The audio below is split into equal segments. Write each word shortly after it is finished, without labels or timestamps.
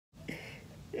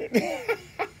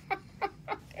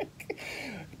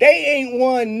They ain't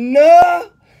won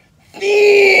nothing.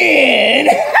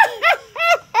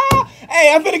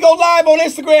 Hey, I'm finna go live on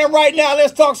Instagram right now.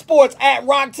 Let's talk sports at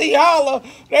Rock T Holla.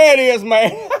 There it is,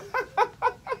 man.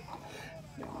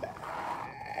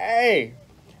 Hey,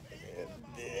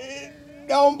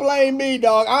 don't blame me,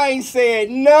 dog. I ain't said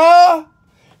nothing.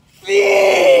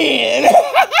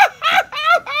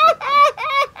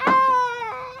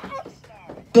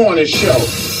 Morning show.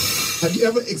 Have you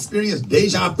ever experienced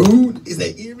deja vu? Is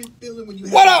that eerie feeling when you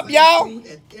have what up, y'all?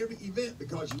 at every event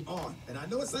because you are? And I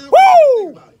know it sounds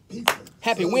Woo! weird.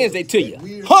 Happy Wednesday to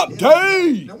you. Hump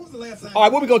day. Now, when's the last time? All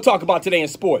right, what we gonna talk about today in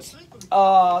sports?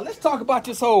 Let's talk about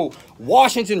this whole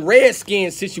Washington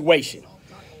Redskins situation.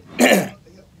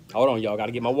 Hold on, y'all. Got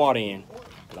to get my water in.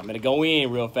 I'm gonna go in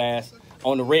real fast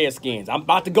on the Redskins. I'm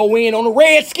about to go in on the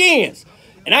Redskins,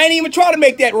 and I ain't even trying to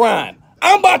make that rhyme.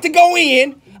 I'm about to go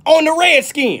in on the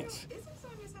Redskins.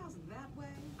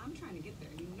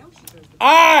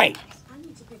 All right.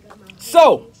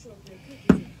 So,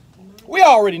 we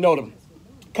already know the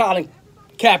Colin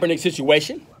Kaepernick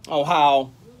situation on how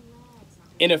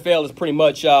NFL is pretty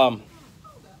much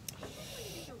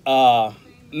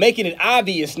making it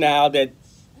obvious now that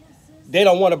they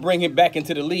don't want to bring him back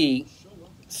into the league.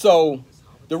 So,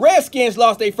 the Redskins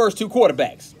lost their first two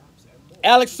quarterbacks,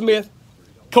 Alex Smith,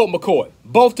 Colt McCoy,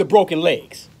 both to broken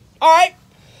legs. All right,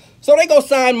 so they go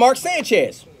sign Mark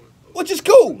Sanchez, which is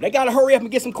cool. They got to hurry up and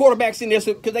get some quarterbacks in there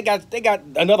because they got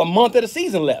another month of the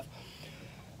season left.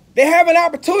 They have an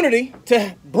opportunity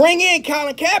to bring in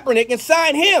Colin Kaepernick and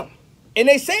sign him. And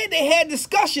they said they had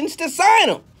discussions to sign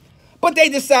him, but they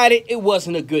decided it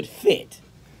wasn't a good fit.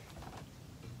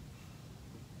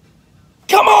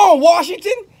 Come on,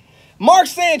 Washington. Mark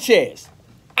Sanchez.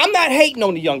 I'm not hating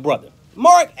on the young brother.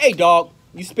 Mark, hey, dog.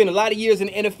 You spent a lot of years in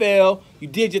the NFL. You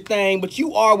did your thing, but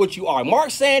you are what you are.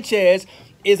 Mark Sanchez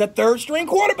is a third-string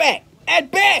quarterback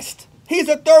at best. He's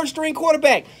a third-string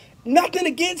quarterback. Nothing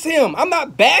against him. I'm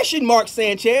not bashing Mark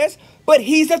Sanchez, but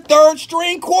he's a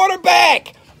third-string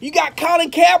quarterback. You got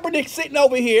Colin Kaepernick sitting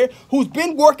over here who's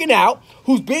been working out,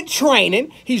 who's been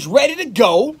training. He's ready to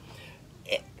go.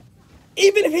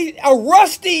 Even if he's a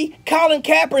rusty Colin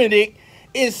Kaepernick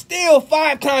is still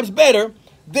 5 times better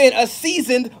than a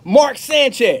seasoned Mark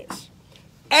Sanchez.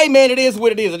 Hey, man, it is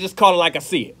what it is. I just call it like I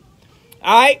see it.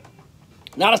 All right?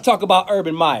 Now let's talk about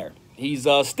Urban Meyer. He's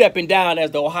stepping down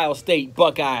as the Ohio State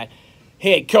Buckeye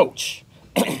head coach.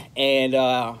 And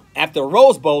after the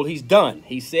Rose Bowl, he's done.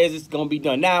 He says it's going to be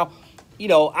done. Now, you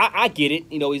know, I get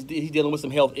it. You know, he's dealing with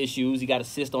some health issues. He got a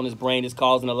cyst on his brain that's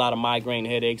causing a lot of migraine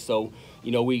headaches. So,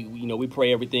 we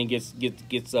pray everything gets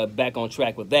back on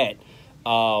track with that.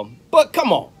 But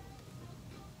come on.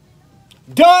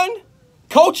 Done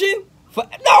coaching?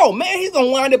 No, man, he's going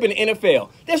to wind up in the NFL.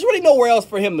 There's really nowhere else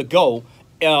for him to go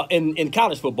in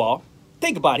college football.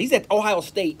 Think about it. He's at Ohio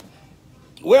State.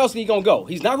 Where else is he going to go?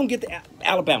 He's not going to get the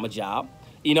Alabama job.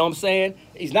 You know what I'm saying?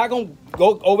 He's not going to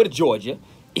go over to Georgia.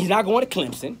 He's not going to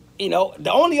Clemson. You know,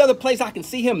 the only other place I can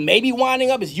see him maybe winding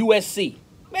up is USC.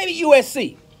 Maybe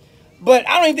USC. But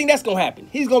I don't even think that's going to happen.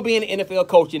 He's going to be in the NFL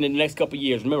coaching in the next couple of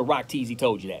years. Remember, Rock Teasy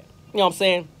told you that. You know what I'm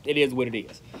saying? It is what it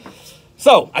is.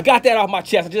 So, I got that off my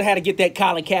chest. I just had to get that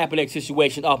Colin Kaepernick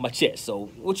situation off my chest. So,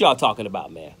 what y'all talking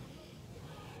about, man?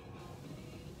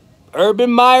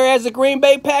 Urban Meyer as a Green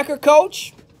Bay Packer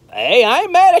coach? Hey, I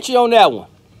ain't mad at you on that one.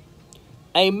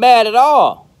 Ain't mad at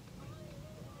all.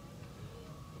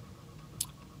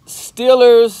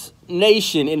 Steelers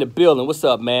Nation in the building. What's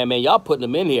up, man? Man, y'all putting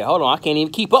them in here. Hold on, I can't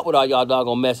even keep up with all y'all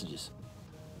doggone messages.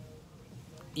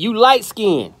 You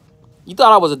light-skinned. You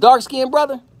thought I was a dark-skinned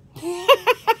brother?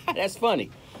 That's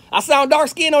funny. I sound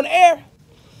dark-skinned on the air?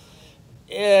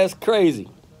 Yeah, it's crazy.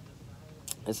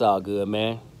 It's all good,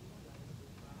 man.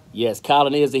 Yes,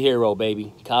 Colin is a hero,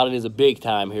 baby. Colin is a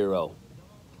big-time hero.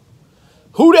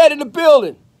 Who that in the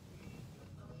building?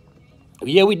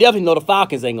 Yeah, we definitely know the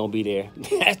Falcons ain't going to be there.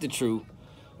 That's the truth.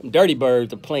 Them Dirty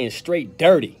Birds are playing straight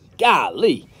dirty.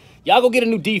 Golly. Y'all go get a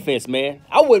new defense, man.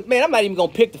 I'm not even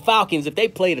going to pick the Falcons if they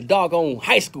played a doggone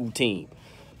high school team.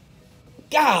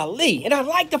 Golly. And I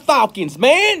like the Falcons,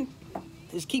 man.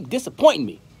 They just keep disappointing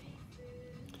me.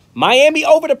 Miami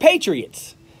over the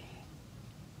Patriots.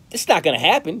 It's not going to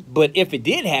happen, but if it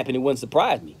did happen, it wouldn't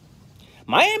surprise me.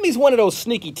 Miami's one of those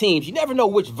sneaky teams. You never know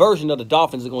which version of the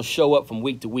Dolphins are going to show up from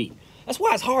week to week. That's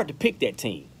why it's hard to pick that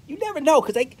team. You never know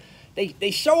because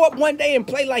they show up one day and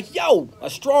play like, yo, a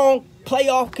strong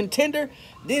playoff contender.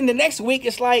 Then the next week,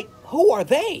 it's like, who are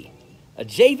they? A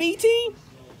JV team?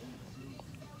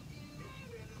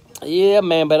 Yeah,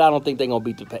 man, but I don't think they're going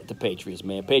to beat the Patriots,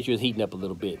 man. Patriots heating up a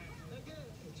little bit.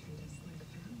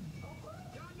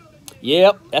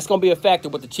 Yep, that's going to be a factor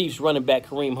with the Chiefs running back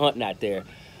Kareem Hunt not there.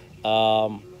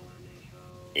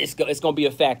 It's going to be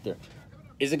a factor.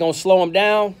 Is it going to slow him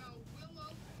down?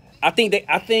 I think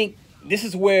this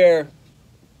is where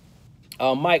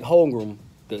Mike Holmgren,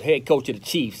 the head coach of the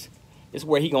Chiefs, this is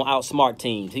where he's going to outsmart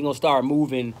teams. He's going to start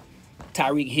moving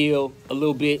Tyreek Hill a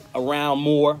little bit around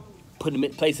more,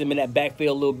 place him in that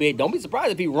backfield a little bit. Don't be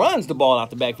surprised if he runs the ball out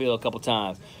the backfield a couple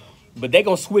times. But they're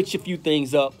going to switch a few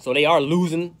things up. So they are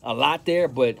losing a lot there,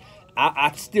 but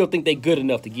I still think they're good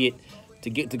enough to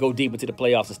go deep into the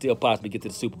playoffs and still possibly get to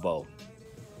the Super Bowl.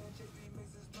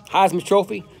 Heisman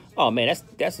Trophy? Oh, man,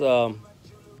 that's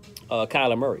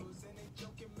Kyler Murray.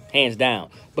 Hands down.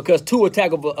 Because Tua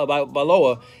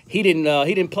Tagovailoa, he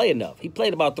didn't play enough. He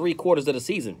played about 3/4 of the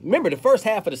season. Remember, the first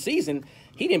half of the season,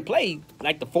 he didn't play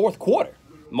like the fourth quarter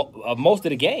of most of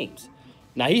the games.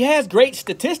 Now, he has great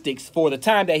statistics for the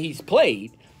time that he's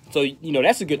played. So,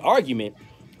 that's a good argument.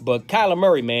 But Kyler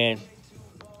Murray, man,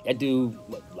 that dude,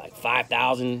 like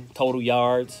 5,000 total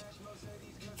yards,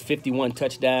 51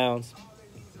 touchdowns.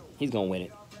 He's going to win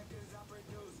it.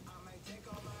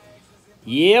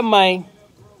 Yeah, man.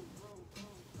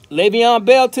 Le'Veon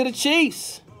Bell to the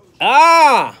Chiefs.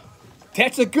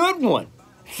 That's a good one.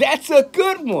 That's a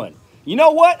good one. You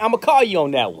know what? I'm going to call you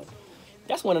on that one.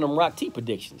 That's one of them Rock T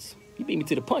predictions. You beat me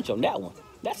to the punch on that one.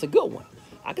 That's a good one.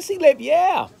 I can see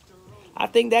yeah. I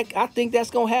think that's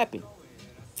gonna happen.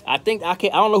 I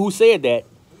don't know who said that,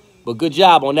 but good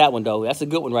job on that one though. That's a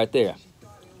good one right there.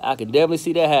 I can definitely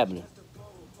see that happening.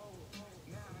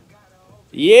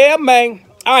 Yeah, man.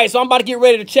 All right, so I'm about to get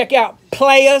ready to check out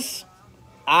players.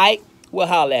 All right, we'll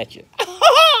holler at you.